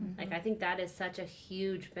 Like, I think that is such a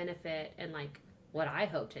huge benefit, and like what I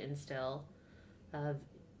hope to instill of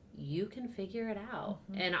you can figure it out.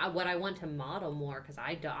 And what I want to model more, because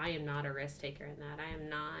I am not a risk taker in that.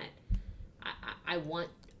 I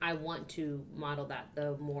want to model that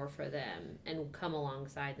the more for them and come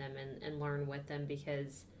alongside them and learn with them,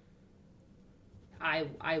 because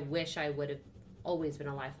I wish I would have always been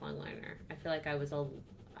a lifelong learner. I feel like I was well,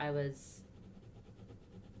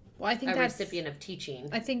 I think a that's recipient of teaching.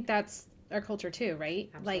 I think that's our culture too,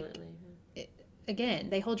 right? Absolutely. Like, again,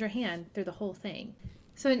 they hold your hand through the whole thing.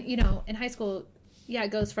 So, in high school, yeah,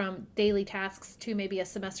 it goes from daily tasks to maybe a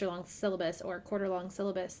semester-long syllabus or a quarter-long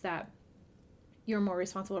syllabus that you're more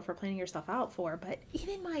responsible for planning yourself out for. But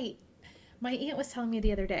even my aunt was telling me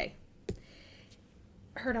the other day,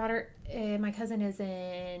 her daughter, my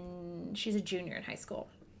cousin she's a junior in high school.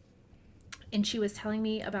 And she was telling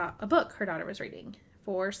me about a book her daughter was reading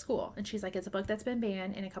for school. And she's like, it's a book that's been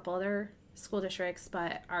banned in a couple other school districts,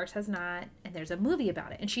 but ours has not. And there's a movie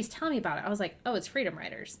about it. And she's telling me about it. I was like, oh, it's Freedom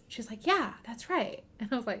Writers. She's like, yeah, that's right. And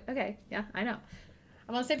I was like, okay, yeah, I know.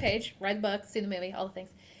 I'm on the same page. Read the book, see the movie, all the things.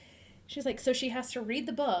 She's like, so she has to read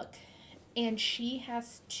the book, and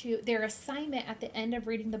their assignment at the end of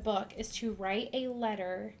reading the book is to write a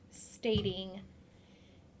letter stating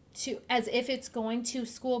as if it's going to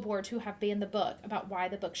school board who have banned the book about why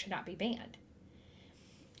the book should not be banned.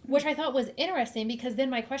 Which I thought was interesting, because then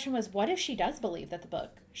my question was, what if she does believe that the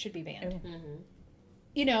book should be banned?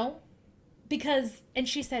 Mm-hmm. And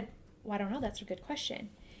she said, well, I don't know, that's a good question.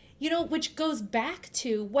 Which goes back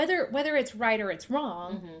to whether it's right or it's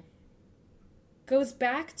wrong, mm-hmm. goes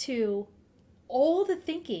back to all the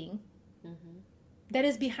thinking mm-hmm. that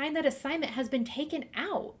is behind that assignment has been taken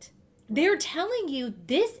out. They're telling you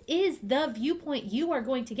this is the viewpoint you are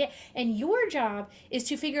going to get. And your job is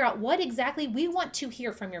to figure out what exactly we want to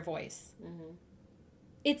hear from your voice. Mm-hmm.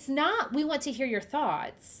 It's not we want to hear your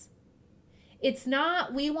thoughts. It's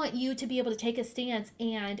not we want you to be able to take a stance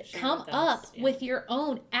and come up with your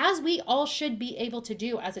own, as we all should be able to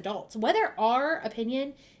do as adults. Whether our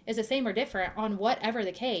opinion is the same or different on whatever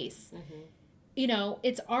the case, mm-hmm.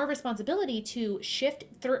 It's our responsibility to sift.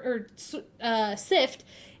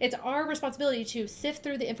 It's our responsibility to sift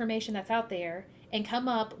through the information that's out there and come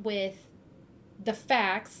up with the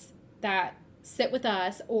facts that sit with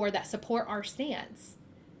us or that support our stance.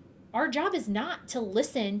 Our job is not to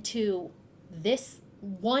listen to this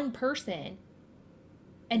one person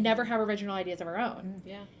and never have original ideas of our own.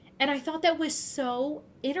 Yeah. And I thought that was so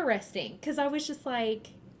interesting, because I was just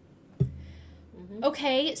like, mm-hmm.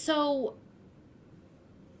 okay, so,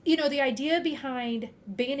 the idea behind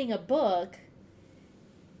banning a book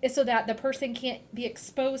is so that the person can't be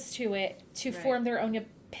exposed to it to right. form their own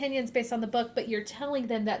opinions based on the book, but you're telling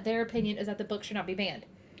them that their opinion is that the book should not be banned.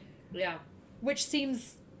 Yeah. Which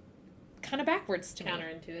seems kind of backwards to me.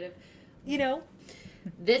 Counterintuitive.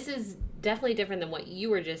 This is definitely different than what you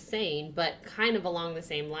were just saying, but kind of along the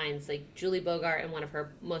same lines. Like Julie Bogart in one of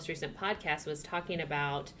her most recent podcasts was talking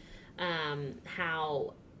about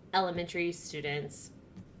how elementary students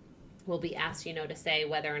will be asked, to say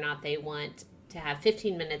whether or not they want to have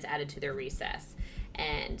 15 minutes added to their recess.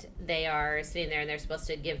 And they are sitting there and they're supposed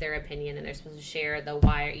to give their opinion and they're supposed to share the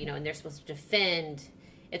why, and they're supposed to defend.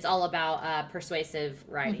 It's all about persuasive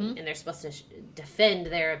writing, mm-hmm. and they're supposed to defend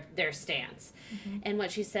their stance. Mm-hmm. And what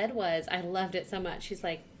she said was, I loved it so much. She's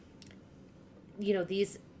like,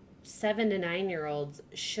 these 7 to 9-year-olds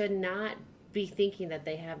should not be thinking that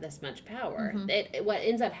they have this much power. Mm-hmm. What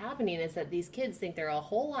ends up happening is that these kids think they're a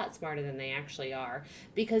whole lot smarter than they actually are,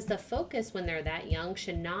 because the focus when they're that young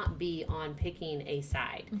should not be on picking a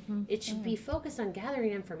side. Mm-hmm. It should mm-hmm. be focused on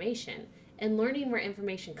gathering information and learning where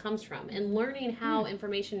information comes from, and learning how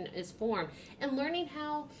information is formed, and learning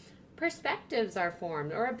how perspectives are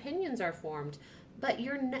formed or opinions are formed. But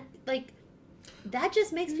you're not, that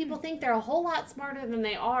just makes people think they're a whole lot smarter than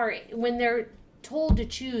they are when they're told to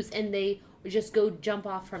choose and they just go jump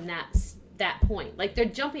off from that point. Like, their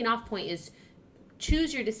jumping off point is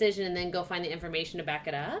choose your decision and then go find the information to back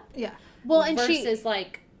it up. Yeah. Well, and versus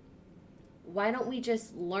why don't we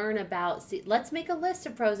just learn about, let's make a list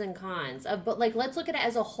of pros and cons but let's look at it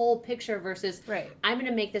as a whole picture versus right. I'm going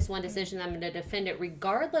to make this one decision. I'm going to defend it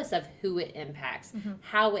regardless of who it impacts, mm-hmm.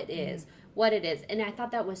 how it is, mm-hmm. what it is. And I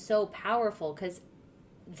thought that was so powerful, because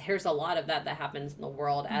there's a lot of that happens in the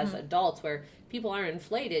world mm-hmm. as adults, where people are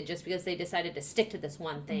inflated just because they decided to stick to this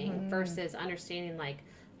one thing, mm-hmm. versus understanding,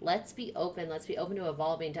 let's be open to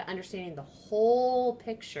evolving, to understanding the whole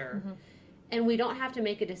picture. Mm-hmm. And we don't have to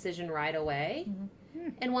make a decision right away. Mm-hmm.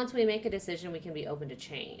 And once we make a decision, we can be open to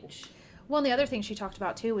change. Well, and the other thing she talked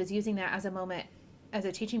about, too, was using that as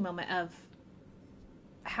a teaching moment of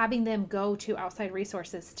having them go to outside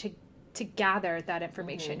resources to gather that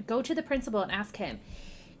information. Mm-hmm. Go to the principal and ask him,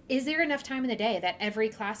 is there enough time in the day that every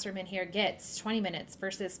classroom in here gets 20 minutes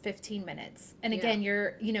versus 15 minutes? And again,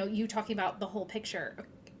 you talking about the whole picture.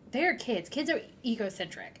 They're kids. Kids are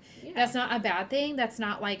egocentric. Yeah. That's not a bad thing. That's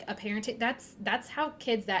not like a parenting. That's how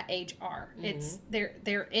kids that age are. It's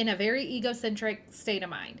they're in a very egocentric state of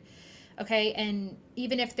mind. Okay, and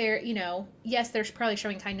even if they're, yes, they're probably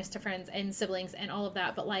showing kindness to friends and siblings and all of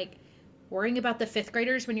that, but like worrying about the fifth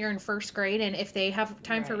graders when you're in first grade and if they have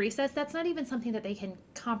time for recess, that's not even something that they can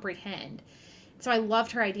comprehend. So I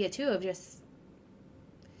loved her idea too of just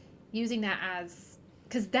using that as,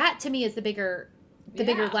 because that to me is the bigger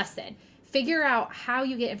lesson. Figure out how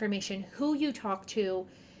you get information, who you talk to,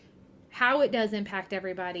 how it does impact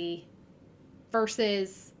everybody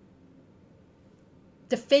versus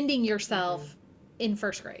defending yourself in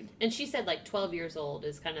first grade. And she said like 12 years old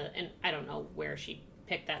is kind of, and I don't know where she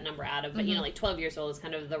picked that number out of, but like 12 years old is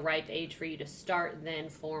kind of the ripe age for you to start then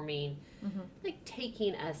forming, like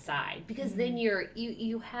taking a side, because then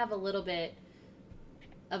you have a little bit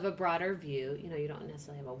of a broader view. You don't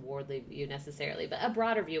necessarily have a worldly view necessarily, but a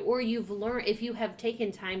broader view, or you've learned, if you have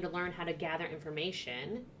taken time to learn how to gather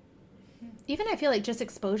information. Even I feel like just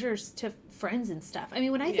exposures to friends and stuff. I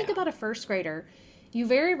mean, when I think about a first grader, you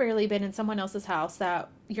very rarely been in someone else's house that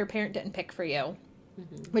your parent didn't pick for you,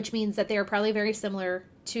 which means that they are probably very similar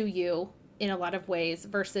to you in a lot of ways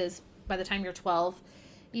versus by the time you're 12,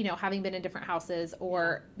 having been in different houses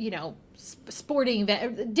or, sporting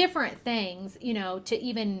different things, to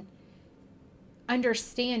even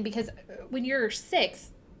understand, because when you're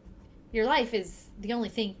 6, your life is the only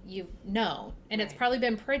thing you've known, and it's probably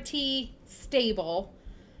been pretty stable.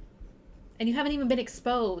 And you haven't even been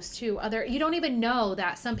exposed to you don't even know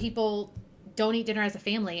that some people don't eat dinner as a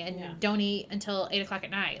family and don't eat until 8:00 at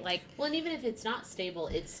night. Like, well, and even if it's not stable,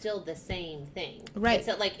 it's still the same thing. Right.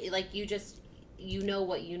 So like you just,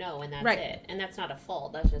 what you know, and that's it. And that's not a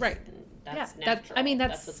fault. That's just, that's natural.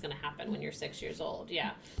 That's what's going to happen when you're 6 years old.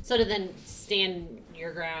 Yeah. So to then stand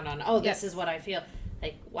your ground on, this is what I feel.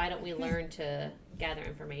 Like, why don't we learn to gather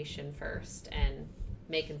information first and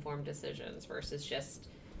make informed decisions versus just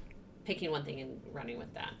picking one thing and running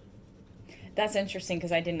with that? That's interesting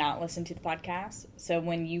because I did not listen to the podcast. So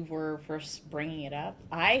when you were first bringing it up,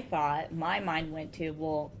 I thought, my mind went to,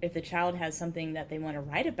 well, if the child has something that they want to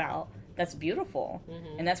write about, that's beautiful.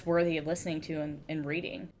 And that's worthy of listening to and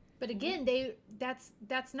reading. But again, that's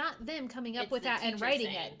not them coming up with that and writing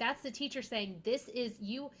it. That's the teacher saying, this is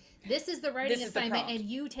the writing assignment, and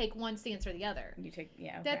you take one stance or the other. You take,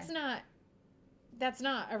 okay. That's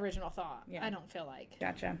not original thought. Yeah. I don't feel like.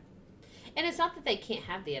 Gotcha. And it's not that they can't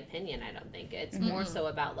have the opinion, I don't think. It's more so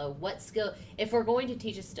about what skill, if we're going to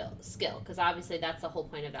teach a skill, because obviously that's the whole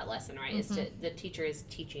point of that lesson, right? Is the teacher is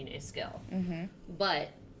teaching a skill. But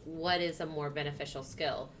what is a more beneficial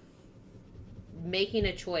skill? Making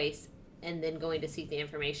a choice and then going to seek the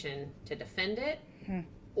information to defend it,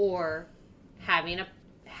 or having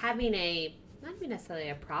a not even necessarily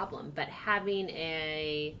a problem, but having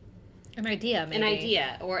an idea, maybe. An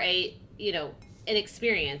idea, or an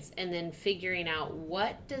experience, and then figuring out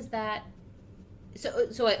what does that. So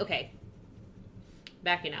okay.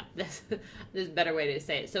 Backing up, this is a better way to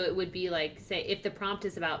say it. So it would be like, say, if the prompt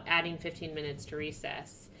is about adding 15 minutes to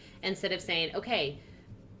recess, instead of saying, okay,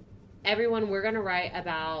 everyone, we're going to write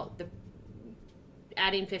about the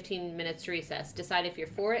adding 15 minutes to recess. Decide if you're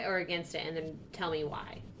for it or against it, and then tell me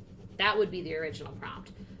why. That would be the original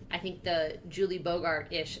prompt. I think the Julie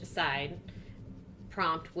Bogart-ish side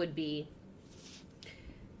prompt would be,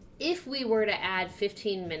 if we were to add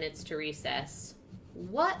 15 minutes to recess,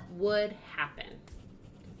 what would happen?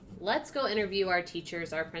 Let's go interview our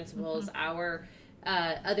teachers, our principals, our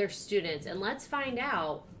other students, and let's find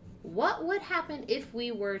out what would happen if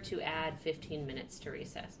we were to add 15 minutes to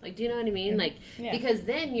recess. Like, do you know what I mean? Like, because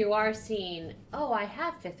then you are seeing, I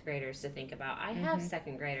have fifth graders to think about. I have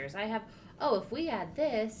second graders. I have, if we add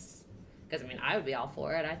this, because, I would be all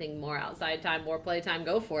for it. I think more outside time, more playtime,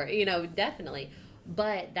 go for it, definitely.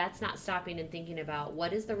 But that's not stopping and thinking about,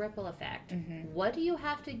 what is the ripple effect? What do you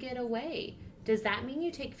have to get away? Does that mean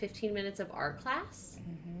you take 15 minutes of art class?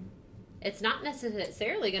 It's not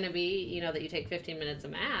necessarily going to be, that you take 15 minutes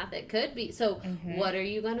of math. It could be. So what are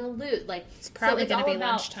you going to lose? Like, it's probably going to be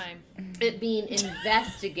about lunchtime. It being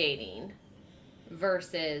investigating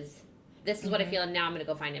versus, this is what I feel, and now I'm going to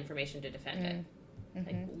go find information to defend it.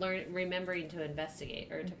 Like, remembering to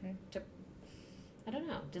investigate, or to I don't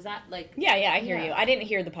know. Does that, like... Yeah, I hear you. I didn't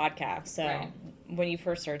hear the podcast, so when you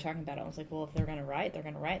first started talking about it, I was like, well, if they're going to write, they're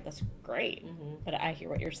going to write. That's great. But I hear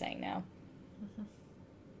what you're saying now.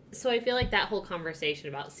 So I feel like that whole conversation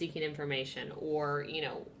about seeking information, or,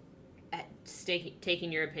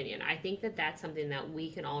 taking your opinion. I think that that's something that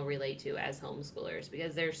we can all relate to as homeschoolers,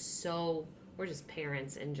 because we're just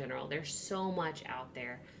parents in general. There's so much out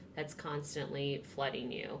there that's constantly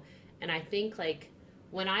flooding you. And I think, like,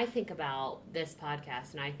 when I think about this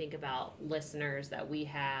podcast and I think about listeners that we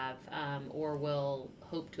have or will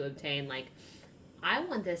hope to obtain, like, I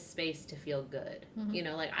want this space to feel good. You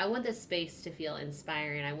know, like, I want this space to feel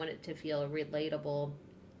inspiring. I want it to feel relatable.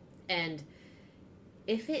 And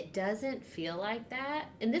if it doesn't feel like that,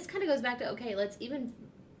 and this kind of goes back to, okay, let's even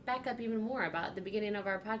back up even more about the beginning of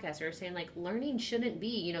our podcast. We were saying, like, learning shouldn't be,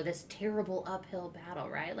 you know, this terrible uphill battle,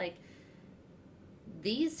 right? Like,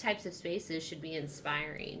 these types of spaces should be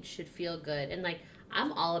inspiring, should feel good. And, like,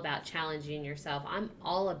 I'm all about challenging yourself. I'm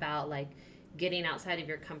all about, like, getting outside of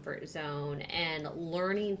your comfort zone and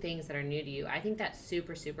learning things that are new to you. I think that's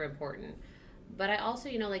super, super important. But I also,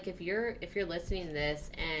 you know, like, if you're listening to this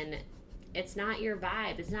and it's not your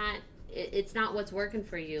vibe, it's not what's working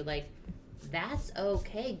for you, like, that's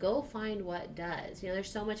okay. Go find what does. You know,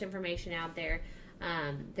 there's so much information out there.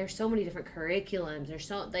 There's so many different curriculums. There's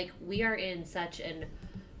so, like, we are in such an,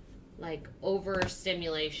 like,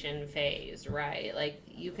 overstimulation phase, right? Like,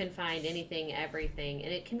 you can find anything, everything,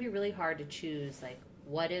 and it can be really hard to choose, like,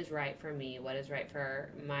 what is right for me, what is right for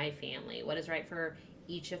my family, what is right for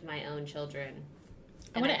each of my own children.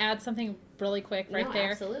 I want to add something really quick right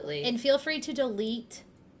there. Absolutely. And feel free to delete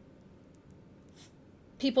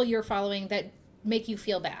people you're following that make you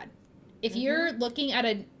feel bad. If you're looking at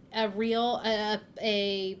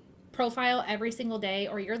a profile every single day,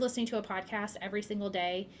 or you're listening to a podcast every single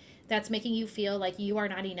day that's making you feel like you are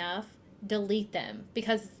not enough, delete them,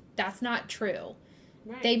 because that's not true.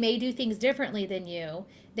 Right. They may do things differently than you.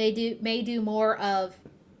 They may do more of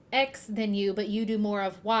X than you, but you do more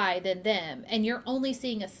of Y than them, and you're only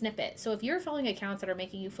seeing a snippet. So if you're following accounts that are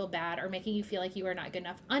making you feel bad or making you feel like you are not good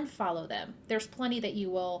enough, unfollow them. There's plenty that you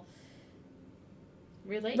will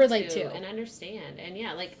relate to and understand, and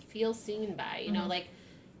like, feel seen by. You know, like,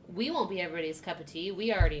 we won't be everybody's cup of tea.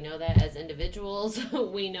 We already know that as individuals.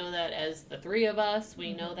 We know that as the three of us.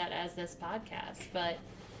 We know that as this podcast. But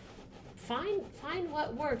find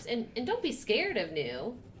what works, and don't be scared of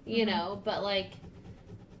new. You know, but, like,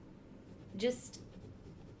 just,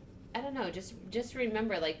 I don't know, just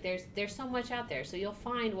remember, like, there's so much out there, so you'll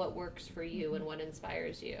find what works for you and what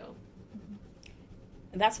inspires you.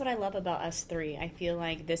 That's what I love about us three. I feel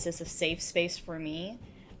like this is a safe space for me,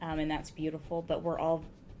 and that's beautiful, but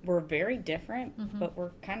we're very different, but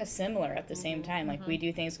we're kind of similar at the same time. Like, we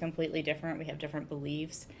do things completely different. We have different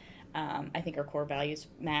beliefs. I think our core values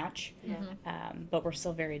match, but we're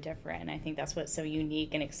still very different, and I think that's what's so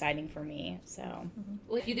unique and exciting for me. So,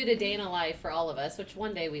 well, if you did a day in a life for all of us, which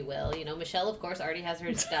one day we will, you know, Michelle, of course, already has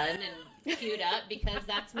hers done and queued up, because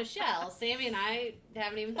that's Michelle. Sammy and I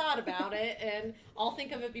haven't even thought about it, and I'll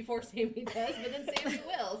think of it before Sammy does, but then Sammy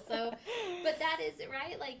will. So, but that is it,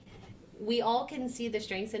 right? Like, we all can see the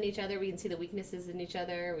strengths in each other. We can see the weaknesses in each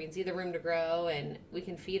other. We can see the room to grow, and we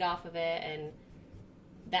can feed off of it, and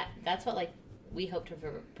that's what, like, we hope to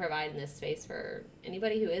provide in this space for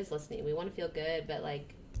anybody who is listening. We want to feel good, but,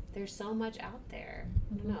 like, there's so much out there.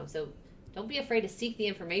 I don't know. So don't be afraid to seek the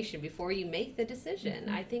information before you make the decision.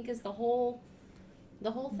 I think is the whole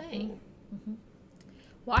thing.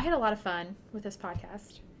 Well, I had a lot of fun with this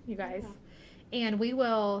podcast, you guys. And we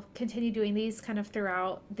will continue doing these kind of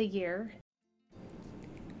throughout the year.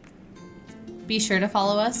 Be sure to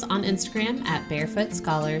follow us on Instagram at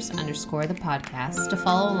barefootscholars_the podcast to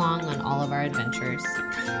follow along on all of our adventures.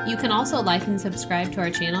 You can also like and subscribe to our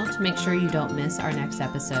channel to make sure you don't miss our next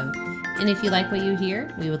episode. And if you like what you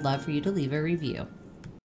hear, we would love for you to leave a review.